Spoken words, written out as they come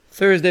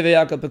Thursday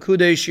V'Yakal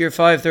Pekudei, Shir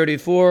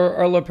 534,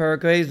 Orlah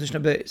Perek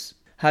Mishnah Beis.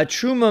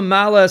 Ha-truma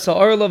malas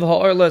ha-orlah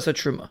v'ha-orlah es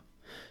ha-truma.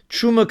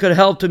 Truma could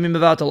help to be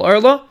mevatel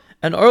Orlah,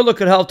 and Orlah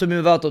could help to be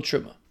mevatel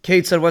truma.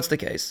 Kate said, what's the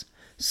case?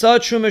 Sa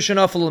truma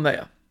shenafel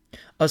l'meya.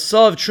 A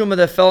saw of truma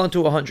that fell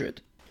into 100.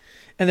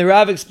 And the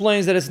Rav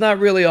explains that it's not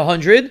really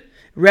 100,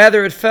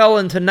 rather it fell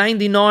into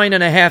 99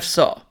 and a half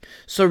saw.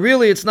 So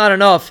really it's not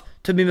enough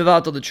to be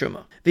mevatel the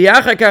truma.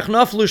 V'yachar kach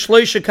naflu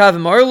shleisha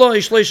kavim Orlah,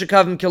 shleisha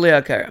kavim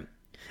kilei hakarim.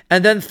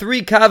 And then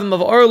 3 kavim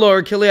of Orlah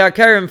or kilei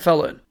hakarim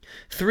fell in.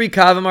 3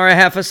 kavim are a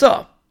half a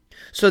saw.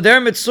 So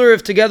they're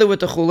mitzurif together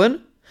with the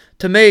chulin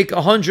to make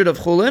 100 of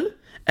chulin,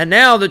 and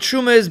now the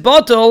truma is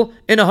batal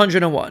in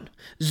 101.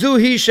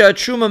 Zuhisha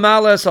truma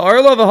malas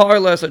ha'orlah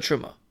v'ha'orlah es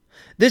truma.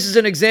 This is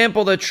an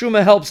example that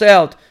truma helps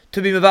out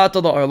to be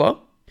mevatel the Orlah,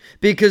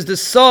 because the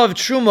saw of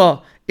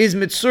truma is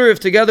mitzurif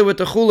together with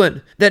the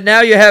chulin, that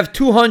now you have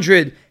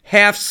 200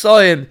 half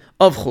sawim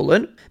of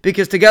chulin,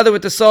 because together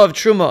with the saw of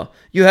truma,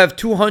 you have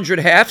 200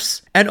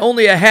 halves, and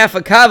only a half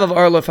a kav of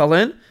Orlah fell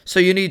in, so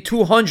you need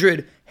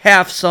 200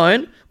 half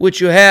sawim, which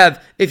you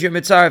have if you're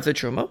mitzaref the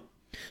truma.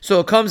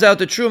 So it comes out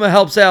the truma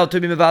helps out to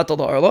be mevatel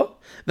the Orlah.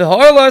 The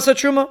Orlah is a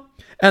truma,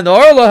 and the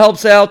Orlah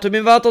helps out to be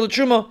mevatel the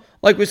truma,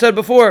 like we said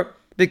before,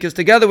 because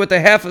together with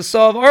the half a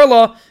saw of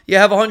Orlah, you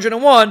have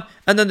 101,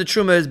 and then the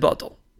truma is batal.